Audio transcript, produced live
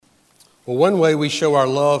Well, one way we show our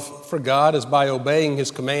love for God is by obeying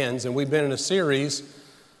His commands, and we've been in a series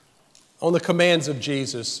on the commands of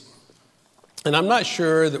Jesus. And I'm not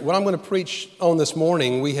sure that what I'm going to preach on this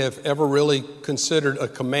morning we have ever really considered a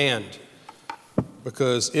command,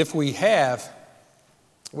 because if we have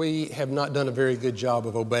not done a very good job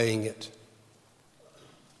of obeying it.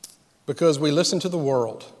 Because we listen to the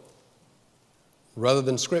world rather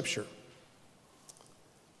than Scripture.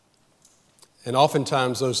 And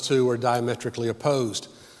oftentimes those two are diametrically opposed.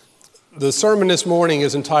 The sermon this morning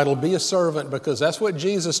is entitled, Be a Servant, because that's what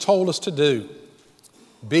Jesus told us to do.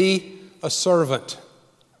 Be a servant.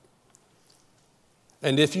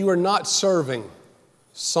 And if you are not serving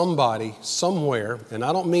somebody, somewhere, and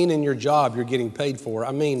I don't mean in your job you're getting paid for,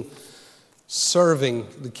 I mean serving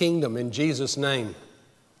the kingdom in Jesus' name,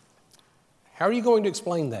 how are you going to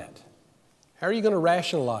explain that? How are you going to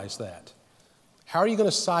rationalize that? How are you going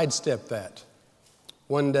to sidestep that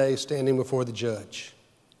one day standing before the judge?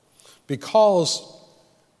 Because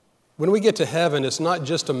when we get to heaven, it's not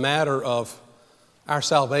just a matter of our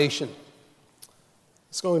salvation.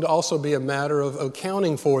 It's going to also be a matter of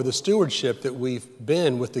accounting for the stewardship that we've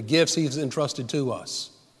been with the gifts He's entrusted to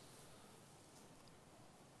us.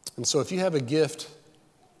 And so if you have a gift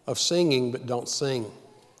of singing but don't sing,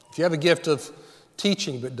 if you have a gift of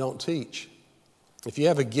teaching but don't teach, if you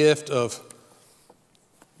have a gift of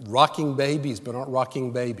rocking babies but aren't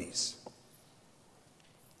rocking babies,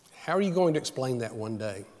 how are you going to explain that one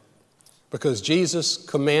day? Because Jesus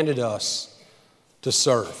commanded us to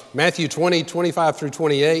serve. Matthew 20, 25 through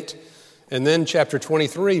 28, and then chapter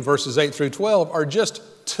 23, verses 8 through 12 are just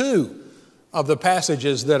two of the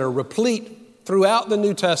passages that are replete throughout the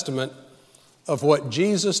New Testament of what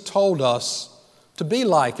Jesus told us to be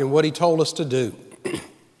like and what He told us to do.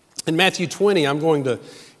 In Matthew 20, I'm going to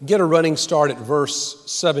get a running start at verse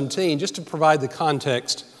 17 just to provide the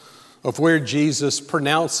context of where Jesus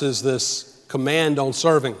pronounces this command on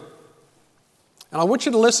serving. And I want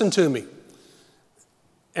you to listen to me.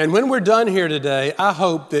 And when we're done here today, I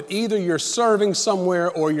hope that either you're serving somewhere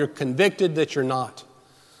or you're convicted that you're not,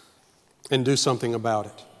 and do something about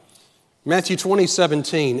it. Matthew 20,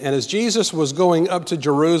 17, and as Jesus was going up to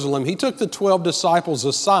Jerusalem, He took the 12 disciples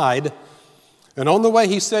aside, and on the way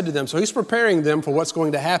He said to them, so He's preparing them for what's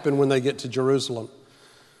going to happen when they get to Jerusalem.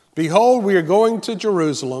 Behold, we are going to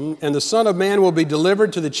Jerusalem, and the Son of Man will be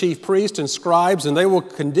delivered to the chief priests and scribes, and they will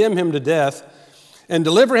condemn Him to death, and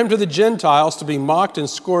deliver Him to the Gentiles to be mocked and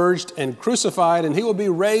scourged and crucified, and He will be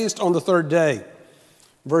raised on the third day.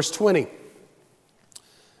 Verse 20.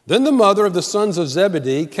 Then the mother of the sons of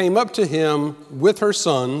Zebedee came up to Him with her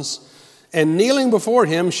sons, and kneeling before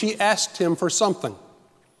Him, she asked Him for something.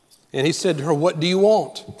 And He said to her, What do you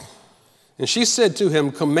want? And she said to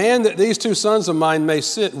Him, Command that these two sons of mine may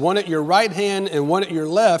sit, one at your right hand and one at your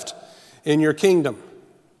left, in your kingdom.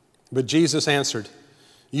 But Jesus answered,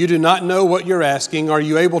 You do not know what you're asking. Are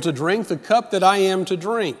you able to drink the cup that I am to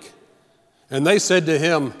drink? And they said to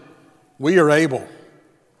Him, We are able.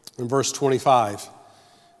 In verse 25,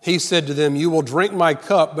 He said to them, You will drink my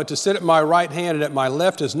cup, but to sit at my right hand and at my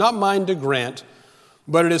left is not mine to grant,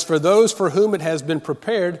 but it is for those for whom it has been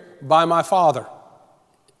prepared by my Father.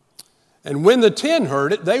 And when the 10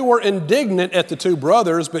 heard it, they were indignant at the two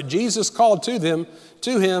brothers, but Jesus called to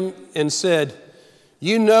him and said,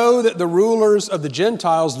 You know that the rulers of the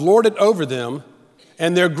Gentiles lord it over them,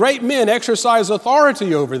 and their great men exercise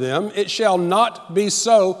authority over them. It shall not be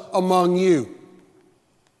so among you.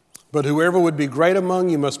 But whoever would be great among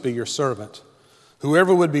you must be your servant.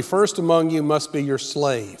 Whoever would be first among you must be your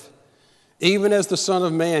slave. Even as the Son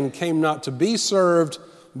of Man came not to be served,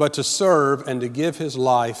 but to serve and to give His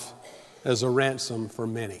life as a ransom for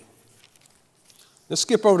many. Let's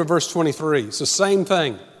skip over to verse 23. It's the same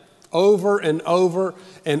thing. Over and over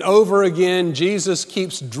and over again, Jesus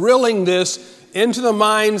keeps drilling this into the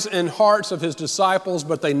minds and hearts of His disciples,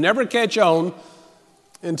 but they never catch on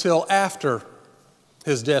until after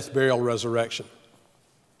His death, burial, resurrection.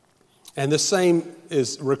 And the same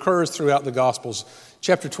recurs throughout the Gospels.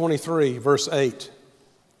 Chapter 23, verse 8.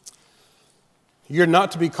 You're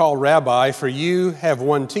not to be called rabbi, for you have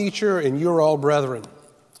one teacher, and you are all brethren.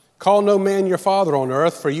 Call no man your father on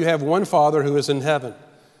earth, for you have one Father who is in heaven.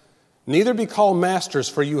 Neither be called masters,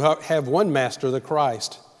 for you have one master, the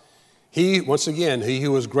Christ. He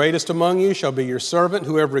who is greatest among you shall be your servant.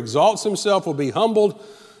 Whoever exalts himself will be humbled.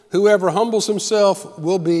 Whoever humbles himself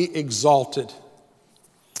will be exalted.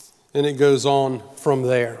 And it goes on from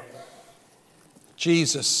there.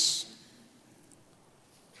 Jesus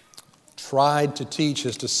tried to teach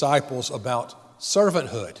His disciples about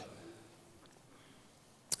servanthood,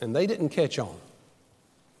 and they didn't catch on.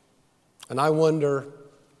 And I wonder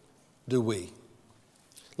do we?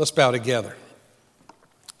 Let's bow together.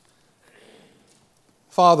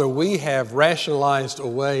 Father, we have rationalized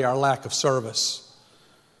away our lack of service.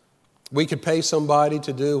 We could pay somebody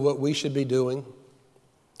to do what we should be doing.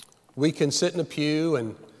 We can sit in a pew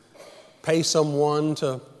and pay someone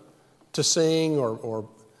to sing or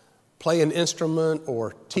play an instrument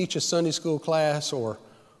or teach a Sunday school class or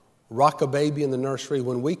rock a baby in the nursery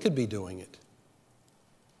when we could be doing it.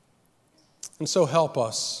 And so help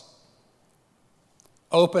us.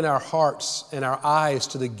 Open our hearts and our eyes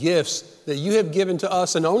to the gifts that you have given to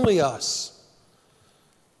us and only us.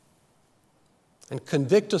 And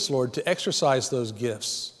convict us, Lord, to exercise those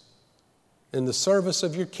gifts in the service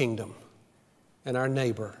of your kingdom and our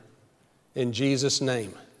neighbor. In Jesus'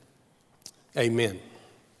 name, amen.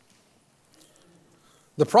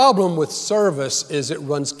 The problem with service is it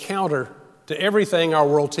runs counter to everything our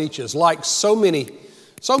world teaches, like so many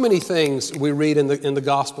things we read in the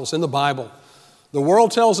Gospels, in the Bible. The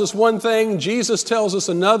world tells us one thing, Jesus tells us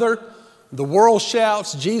another. The world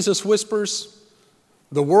shouts, Jesus whispers.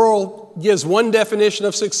 The world gives one definition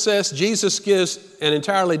of success, Jesus gives an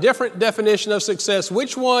entirely different definition of success.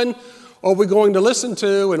 Which one are we going to listen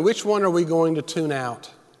to, and which one are we going to tune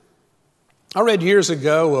out? I read years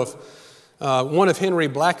ago of one of Henry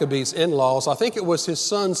Blackaby's in-laws. I think it was his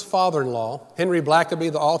son's father-in-law. Henry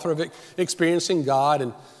Blackaby, the author of Experiencing God,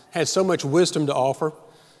 and had so much wisdom to offer.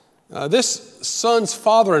 This son's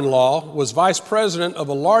father-in-law was vice president of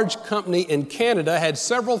a large company in Canada, had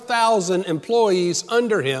several thousand employees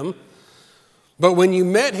under him. But when you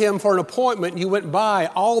met him for an appointment, you went by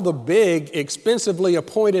all the big, expensively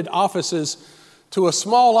appointed offices to a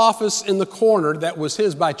small office in the corner that was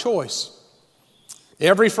his by choice.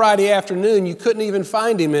 Every Friday afternoon, you couldn't even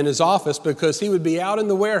find him in his office because he would be out in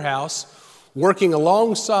the warehouse working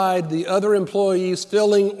alongside the other employees,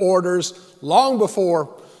 filling orders long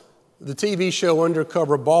before the TV show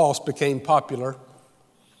Undercover Boss became popular.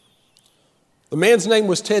 The man's name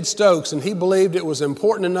was Ted Stokes, and he believed it was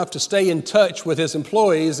important enough to stay in touch with his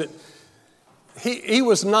employees that he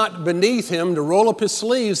was not beneath him to roll up his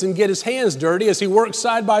sleeves and get his hands dirty as he worked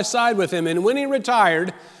side by side with him. And when he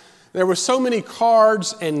retired, there were so many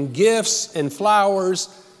cards and gifts and flowers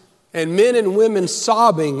and men and women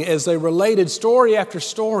sobbing as they related story after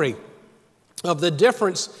story of the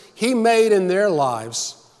difference he made in their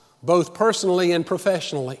lives, both personally and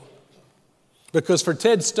professionally. Because for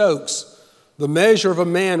Ted Stokes, the measure of a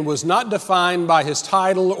man was not defined by his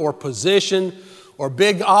title or position or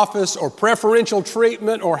big office or preferential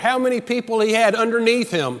treatment or how many people he had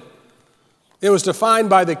underneath him. It was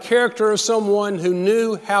defined by the character of someone who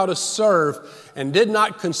knew how to serve and did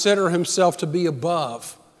not consider himself to be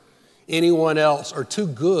above anyone else or too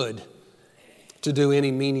good to do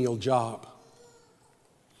any menial job.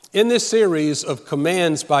 In this series of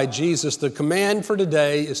commands by Jesus, the command for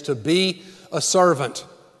today is to be a servant.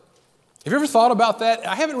 Have you ever thought about that?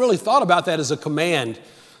 I haven't really thought about that as a command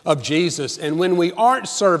of Jesus. And when we aren't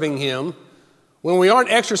serving Him, when we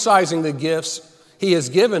aren't exercising the gifts He has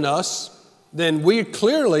given us, then we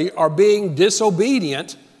clearly are being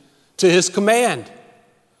disobedient to His command.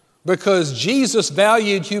 Because Jesus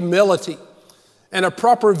valued humility and a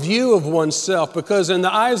proper view of oneself, because in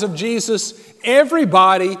the eyes of Jesus,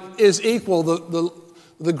 everybody is equal.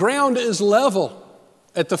 The ground is level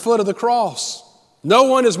at the foot of the cross. No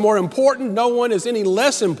one is more important. No one is any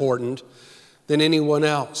less important than anyone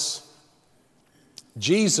else.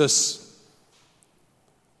 Jesus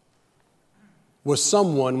was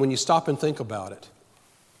someone, when you stop and think about it,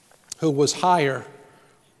 who was higher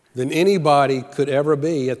than anybody could ever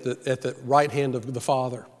be at the right hand of the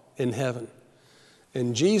Father in heaven.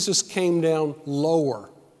 And Jesus came down lower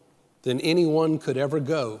than anyone could ever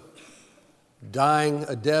go, dying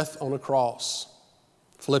a death on a cross.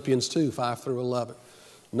 Philippians 2, 5 through 11.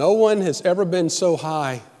 No one has ever been so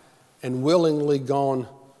high and willingly gone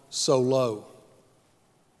so low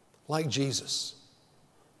like Jesus.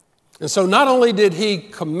 And so not only did He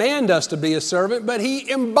command us to be a servant, but He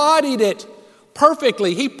embodied it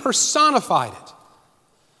perfectly. He personified it.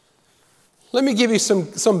 Let me give you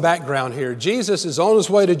some background here. Jesus is on His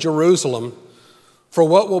way to Jerusalem for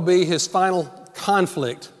what will be His final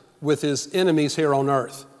conflict with His enemies here on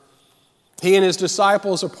earth. He and His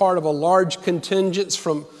disciples are part of a large contingent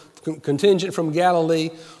from Galilee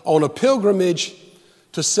on a pilgrimage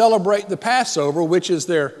to celebrate the Passover, which is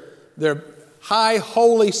their high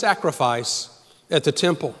holy sacrifice at the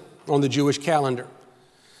temple on the Jewish calendar.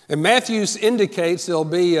 And Matthew indicates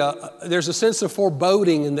there's a sense of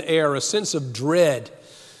foreboding in the air, a sense of dread,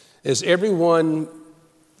 as everyone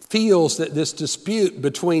feels that this dispute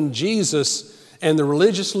between Jesus and the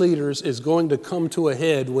religious leaders is going to come to a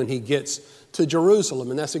head when he gets to Jerusalem.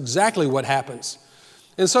 And that's exactly what happens.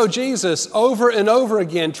 And so Jesus, over and over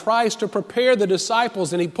again, tries to prepare the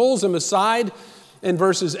disciples, and he pulls them aside in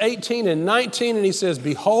verses 18 and 19, and he says,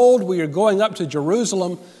 "Behold, we are going up to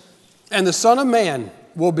Jerusalem, and the Son of Man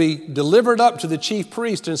will be delivered up to the chief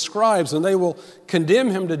priests and scribes, and they will condemn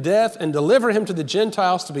him to death and deliver him to the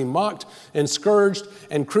Gentiles to be mocked and scourged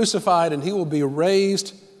and crucified, and he will be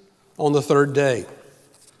raised on the third day."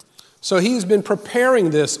 So he's been preparing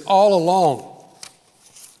this all along.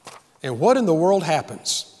 And what in the world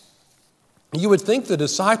happens? You would think the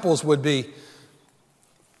disciples would be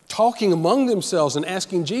talking among themselves and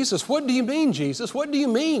asking Jesus, "What do you mean, Jesus? What do you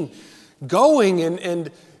mean going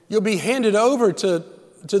and you'll be handed over to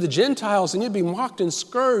the Gentiles and you'll be mocked and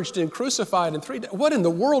scourged and crucified in 3 days? What in the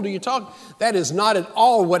world are you talking?" That is not at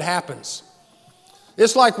all what happens.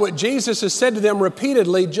 It's like what Jesus has said to them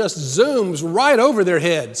repeatedly just zooms right over their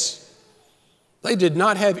heads. They did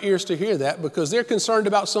not have ears to hear that because they're concerned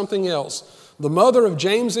about something else. The mother of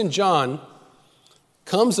James and John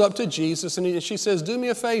comes up to Jesus and she says, "Do me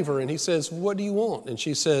a favor." And he says, "What do you want?" And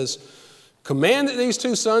she says, "Command that these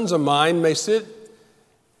 2 sons of mine may sit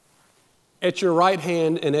at your right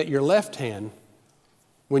hand and at your left hand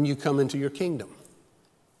when you come into your kingdom."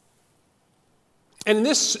 And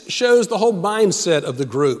this shows the whole mindset of the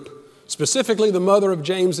group, specifically the mother of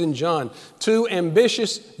James and John. 2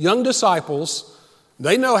 ambitious young disciples.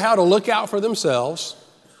 They know how to look out for themselves.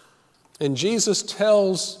 And Jesus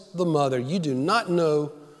tells the mother, "You do not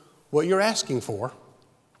know what you're asking for.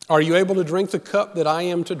 Are you able to drink the cup that I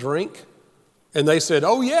am to drink?" And they said,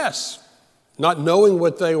 "Oh, yes," not knowing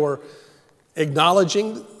what they were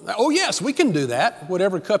acknowledging. "Oh, yes, we can do that.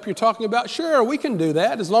 Whatever cup you're talking about, sure, we can do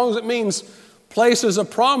that, as long as it means places of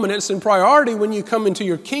prominence and priority when you come into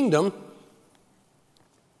your kingdom."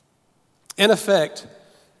 In effect,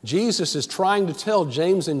 Jesus is trying to tell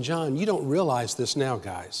James and John, you don't realize this now,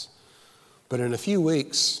 guys, but in a few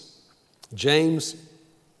weeks, James,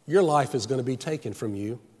 your life is going to be taken from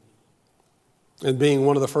you. And being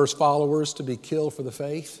one of the first followers to be killed for the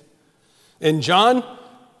faith. And John,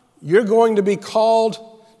 you're going to be called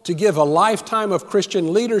to give a lifetime of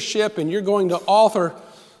Christian leadership, and you're going to author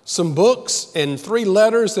some books and 3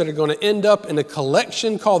 letters that are going to end up in a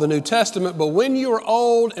collection called the New Testament. But when you are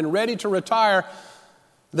old and ready to retire,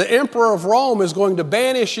 the emperor of Rome is going to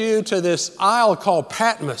banish you to this isle called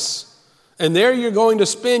Patmos. And there you're going to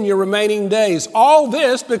spend your remaining days. All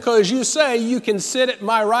this because you say you can sit at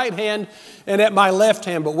my right hand and at my left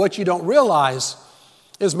hand. But what you don't realize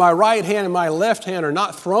is my right hand and my left hand are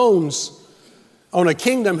not thrones on a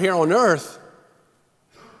kingdom here on earth.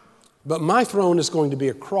 But my throne is going to be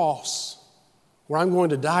a cross where I'm going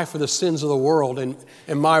to die for the sins of the world. And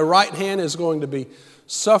my right hand is going to be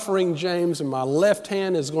suffering James, and my left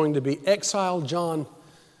hand is going to be exiled John.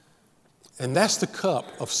 And that's the cup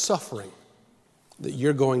of suffering that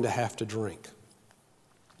you're going to have to drink.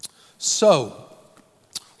 So,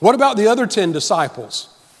 what about the other 10 disciples?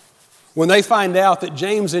 When they find out that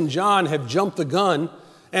James and John have jumped the gun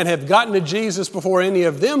and have gotten to Jesus before any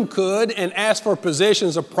of them could and asked for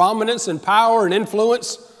positions of prominence and power and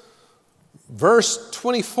influence. Verse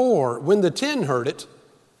 24, when the 10 heard it,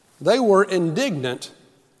 they were indignant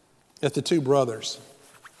at the 2 brothers.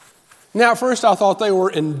 Now, at first I thought they were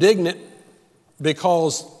indignant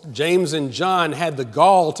because James and John had the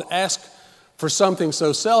gall to ask for something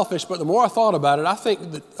so selfish, but the more I thought about it, I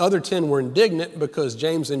think the other 10 were indignant because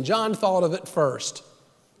James and John thought of it first.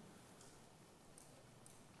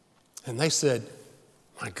 And they said,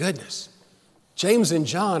 "My goodness, James and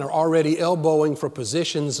John are already elbowing for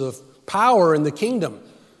positions of power in the kingdom,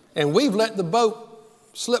 and we've let the boat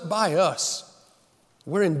slip by us.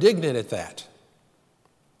 We're indignant at that."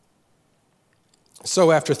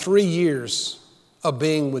 So after 3 years of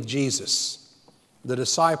being with Jesus, the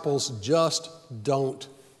disciples just don't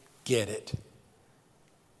get it.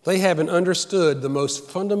 They haven't understood the most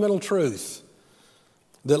fundamental truth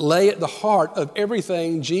that lay at the heart of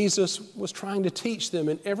everything Jesus was trying to teach them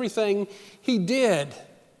and everything he did.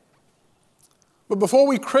 But before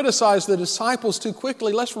we criticize the disciples too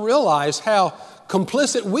quickly, let's realize how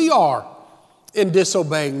complicit we are in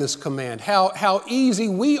disobeying this command, how easy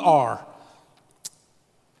we are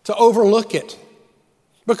to overlook it.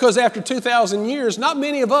 Because after 2,000 years, not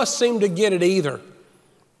many of us seem to get it either.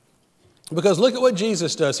 Because look at what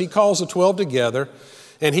Jesus does. He calls the 12 together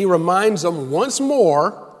and he reminds them once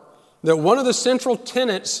more that one of the central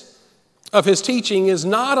tenets of his teaching is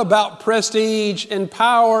not about prestige and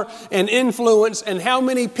power and influence and how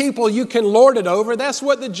many people you can lord it over. That's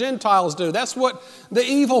what the Gentiles do. That's what the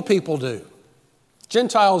evil people do.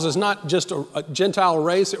 Gentiles is not just a Gentile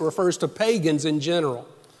race, it refers to pagans in general.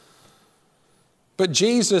 But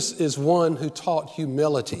Jesus is one who taught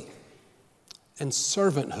humility and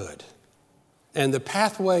servanthood. And the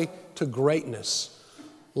pathway to greatness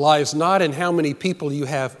lies not in how many people you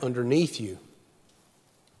have underneath you,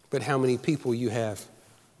 but how many people you have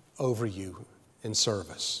over you in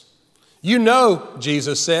service. You know,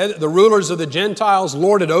 Jesus said, the rulers of the Gentiles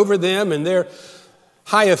lord it over them, and their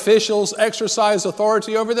high officials exercise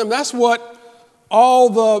authority over them. That's what all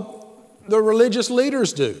the religious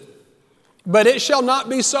leaders do. But it shall not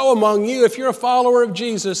be so among you. If you're a follower of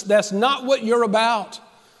Jesus, that's not what you're about.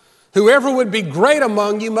 Whoever would be great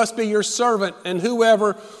among you must be your servant, and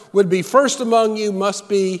whoever would be first among you must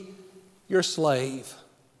be your slave.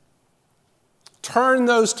 Turn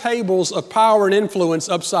those tables of power and influence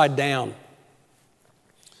upside down.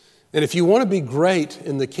 And if you want to be great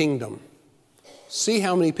in the kingdom, see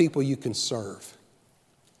how many people you can serve.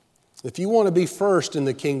 If you want to be first in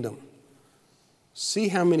the kingdom, see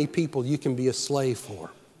how many people you can be a slave for.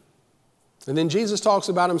 And then Jesus talks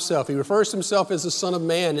about himself. He refers to himself as the Son of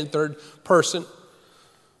Man in third person,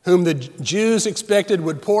 whom the Jews expected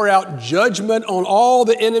would pour out judgment on all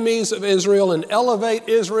the enemies of Israel and elevate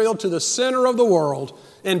Israel to the center of the world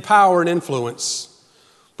in power and influence.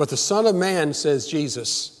 But the Son of Man, says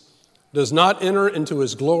Jesus, does not enter into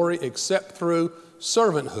his glory except through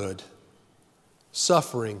servanthood,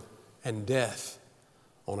 suffering, and death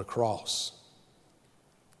on a cross.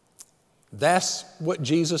 That's what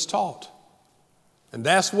Jesus taught. And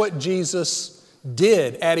that's what Jesus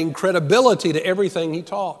did, adding credibility to everything he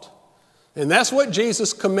taught. And that's what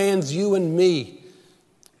Jesus commands you and me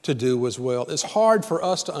to do as well. It's hard for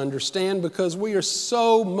us to understand because we are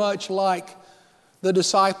so much like the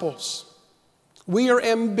disciples. We are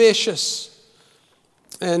ambitious.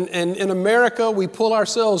 And in America, we pull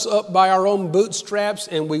ourselves up by our own bootstraps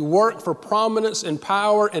and we work for prominence and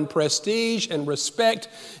power and prestige and respect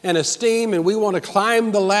and esteem. And we want to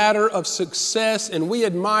climb the ladder of success. And we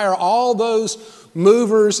admire all those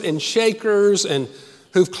movers and shakers and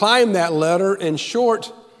who've climbed that ladder. In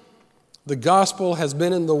short, the gospel has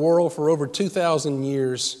been in the world for over 2,000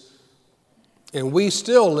 years. And we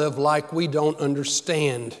still live like we don't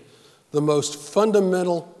understand the most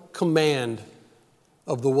fundamental command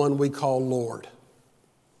of the one we call Lord,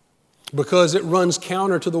 because it runs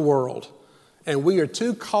counter to the world, and we are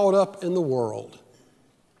too caught up in the world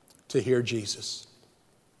to hear Jesus.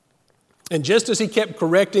 And just as he kept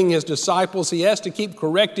correcting his disciples, he has to keep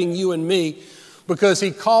correcting you and me, because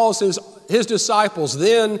he calls his disciples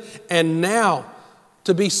then and now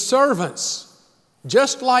to be servants,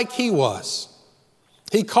 just like he was.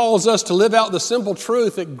 He calls us to live out the simple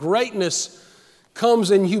truth that greatness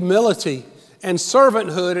comes in humility and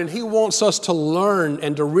servanthood, and he wants us to learn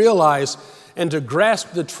and to realize and to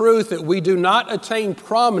grasp the truth that we do not attain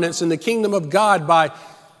prominence in the kingdom of God by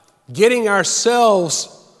getting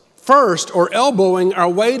ourselves first or elbowing our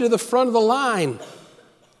way to the front of the line.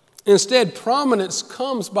 Instead, prominence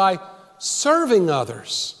comes by serving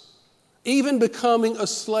others, even becoming a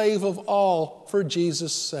slave of all for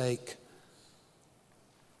Jesus' sake.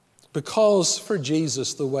 Because for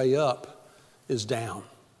Jesus, the way up is down.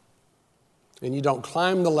 And you don't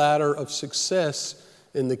climb the ladder of success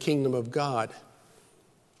in the kingdom of God.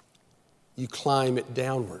 You climb it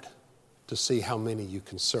downward to see how many you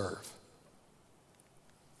can serve.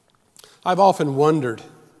 I've often wondered,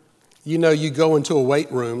 you go into a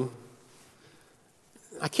weight room.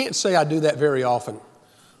 I can't say I do that very often,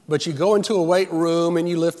 but you go into a weight room and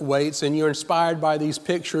you lift weights and you're inspired by these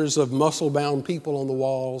pictures of muscle-bound people on the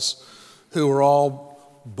walls who are all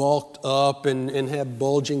bulked up and have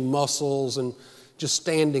bulging muscles and just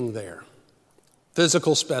standing there.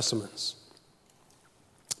 Physical specimens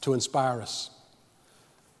to inspire us.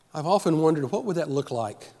 I've often wondered, what would that look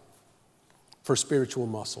like for spiritual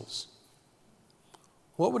muscles?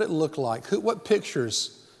 What would it look like? What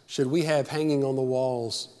pictures should we have hanging on the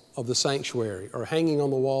walls of the sanctuary or hanging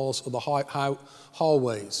on the walls of the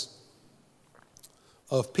hallways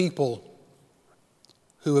of people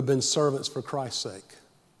who have been servants for Christ's sake?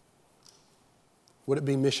 Would it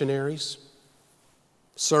be missionaries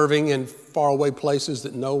serving in faraway places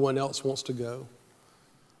that no one else wants to go?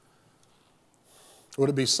 Would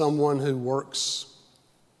it be someone who works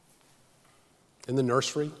in the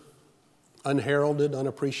nursery, unheralded,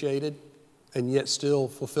 unappreciated, and yet still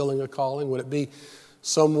fulfilling a calling? Would it be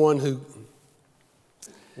someone who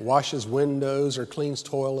washes windows or cleans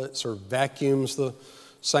toilets or vacuums the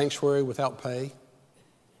sanctuary without pay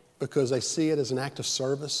because they see it as an act of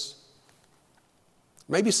service?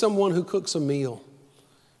 Maybe someone who cooks a meal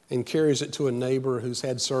and carries it to a neighbor who's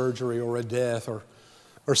had surgery or a death or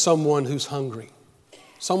or someone who's hungry.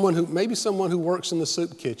 Maybe someone who works in the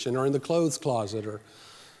soup kitchen or in the clothes closet, or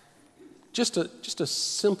just a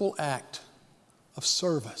simple act of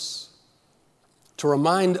service to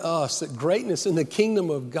remind us that greatness in the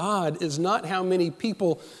kingdom of God is not how many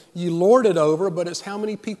people you lord it over, but it's how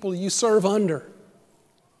many people you serve under.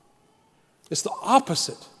 It's the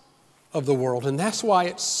opposite of the world, and that's why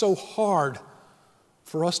it's so hard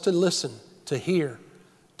for us to listen, to hear,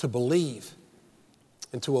 to believe,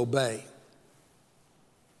 and to obey.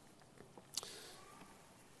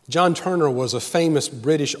 John Turner was a famous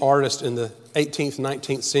British artist in the 18th,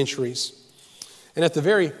 19th centuries. And at the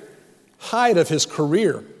very height of his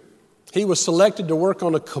career, he was selected to work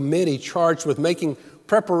on a committee charged with making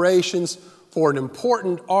preparations for an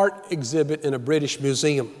important art exhibit in a British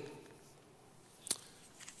museum.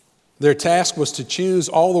 Their task was to choose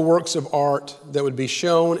all the works of art that would be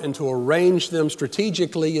shown and to arrange them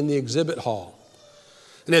strategically in the exhibit hall.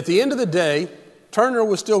 And at the end of the day, Turner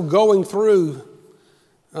was still going through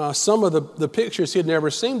some of the pictures he had never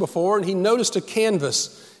seen before, and he noticed a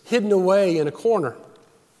canvas hidden away in a corner.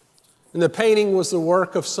 And the painting was the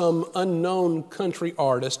work of some unknown country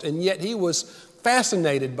artist, and yet he was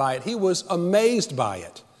fascinated by it. He was amazed by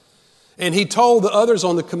it. And he told the others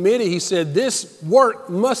on the committee, he said, "This work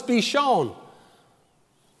must be shown."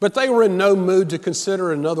 But they were in no mood to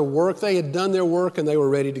consider another work. They had done their work and they were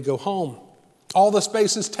ready to go home. All the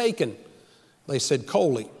space is taken, they said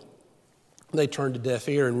coldly. They turned a deaf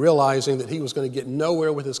ear, and realizing that he was going to get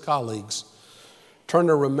nowhere with his colleagues,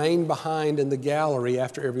 Turner remained behind in the gallery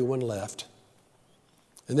after everyone left.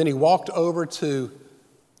 And then he walked over to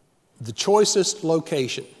the choicest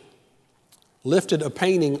location, lifted a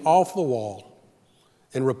painting off the wall,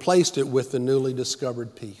 and replaced it with the newly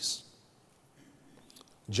discovered piece.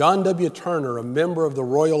 John W. Turner, a member of the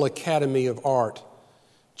Royal Academy of Art,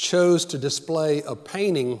 chose to display a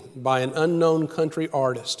painting by an unknown country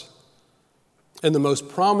artist in the most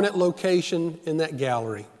prominent location in that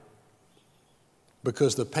gallery,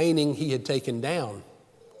 because the painting he had taken down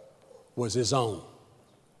was his own.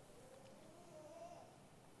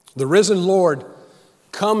 The risen Lord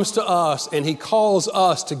comes to us and he calls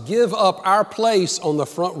us to give up our place on the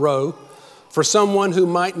front row for someone who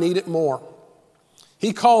might need it more.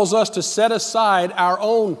 He calls us to set aside our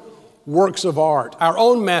own works of art, our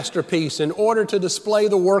own masterpiece, in order to display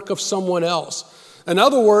the work of someone else. In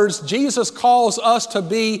other words, Jesus calls us to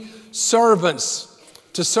be servants,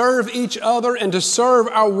 to serve each other and to serve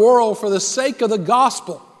our world for the sake of the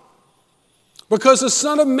gospel. Because the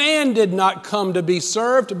Son of Man did not come to be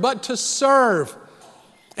served, but to serve,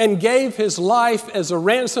 and gave his life as a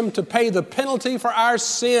ransom to pay the penalty for our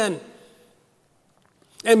sin.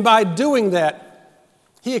 And by doing that,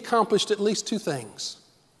 he accomplished at least two things.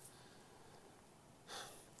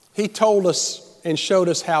 He told us and showed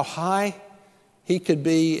us how high he could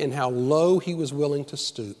be and how low he was willing to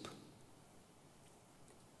stoop.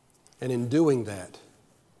 And in doing that,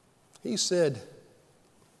 he said,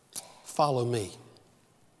 "Follow me."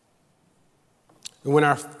 And when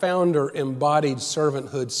our founder embodied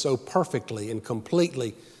servanthood so perfectly and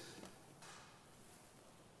completely,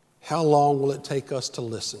 how long will it take us to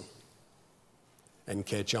listen and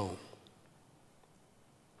catch on?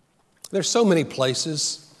 There's so many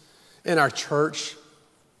places in our church,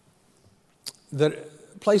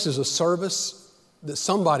 places of service that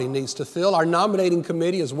somebody needs to fill. Our nominating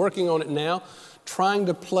committee is working on it now, trying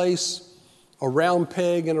to place a round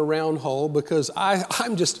peg in a round hole, because I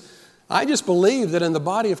just believe that in the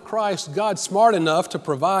body of Christ, God's smart enough to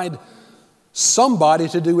provide somebody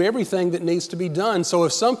to do everything that needs to be done. So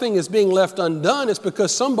if something is being left undone, it's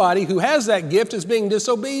because somebody who has that gift is being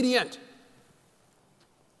disobedient.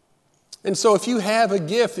 And so if you have a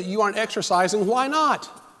gift that you aren't exercising, why not?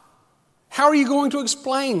 How are you going to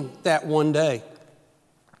explain that one day?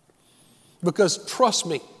 Because trust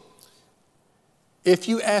me, if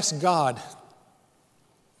you ask God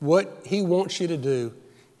what he wants you to do,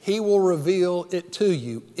 he will reveal it to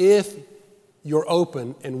you if you're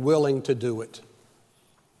open and willing to do it.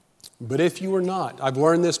 But if you are not, I've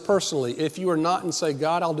learned this personally, if you are not and say,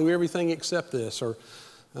 "God, I'll do everything except this," or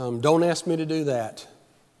 "Don't ask me to do that,"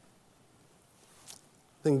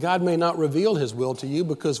 then God may not reveal his will to you,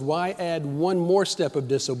 because why add one more step of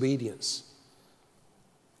disobedience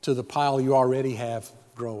to the pile you already have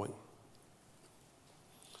growing?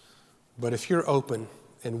 But if you're open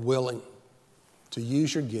and willing to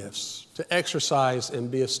use your gifts, to exercise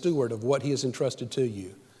and be a steward of what he has entrusted to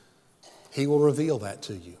you, he will reveal that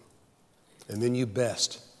to you. And then you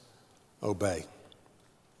best obey.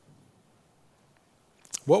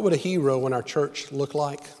 What would a hero in our church look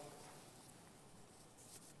like?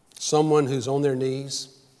 someone who's on their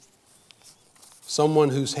knees, someone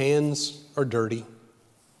whose hands are dirty.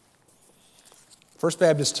 First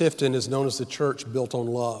Baptist Tifton is known as the church built on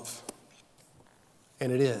love,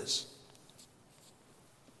 and it is.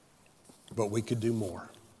 But we could do more.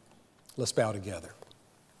 Let's bow together.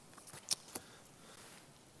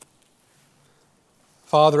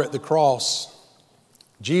 Father, at the cross,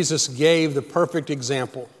 Jesus gave the perfect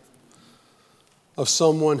example of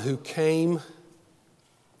someone who came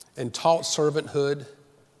and taught servanthood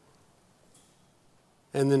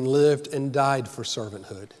and then lived and died for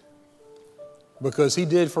servanthood. Because he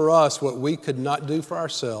did for us what we could not do for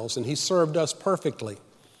ourselves, and he served us perfectly,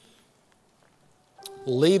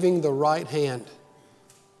 leaving the right hand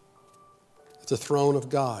at the throne of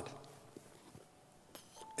God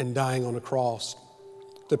and dying on a cross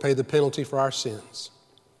to pay the penalty for our sins.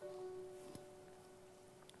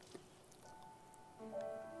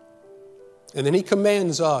 And then he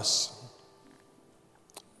commands us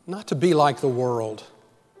not to be like the world,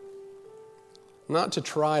 not to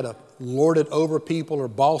try to lord it over people or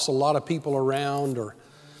boss a lot of people around or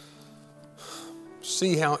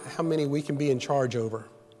see how many we can be in charge over,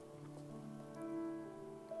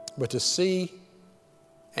 but to see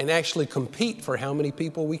and actually compete for how many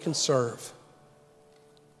people we can serve.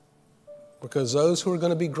 Because those who are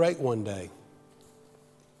going to be great one day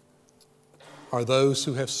are those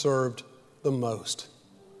who have served the most,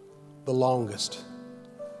 the longest,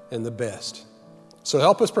 and the best. So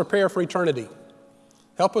help us prepare for eternity.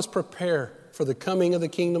 Help us prepare for the coming of the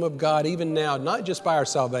kingdom of God even now, not just by our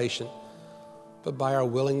salvation, but by our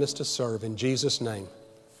willingness to serve. In Jesus' name,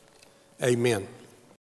 amen.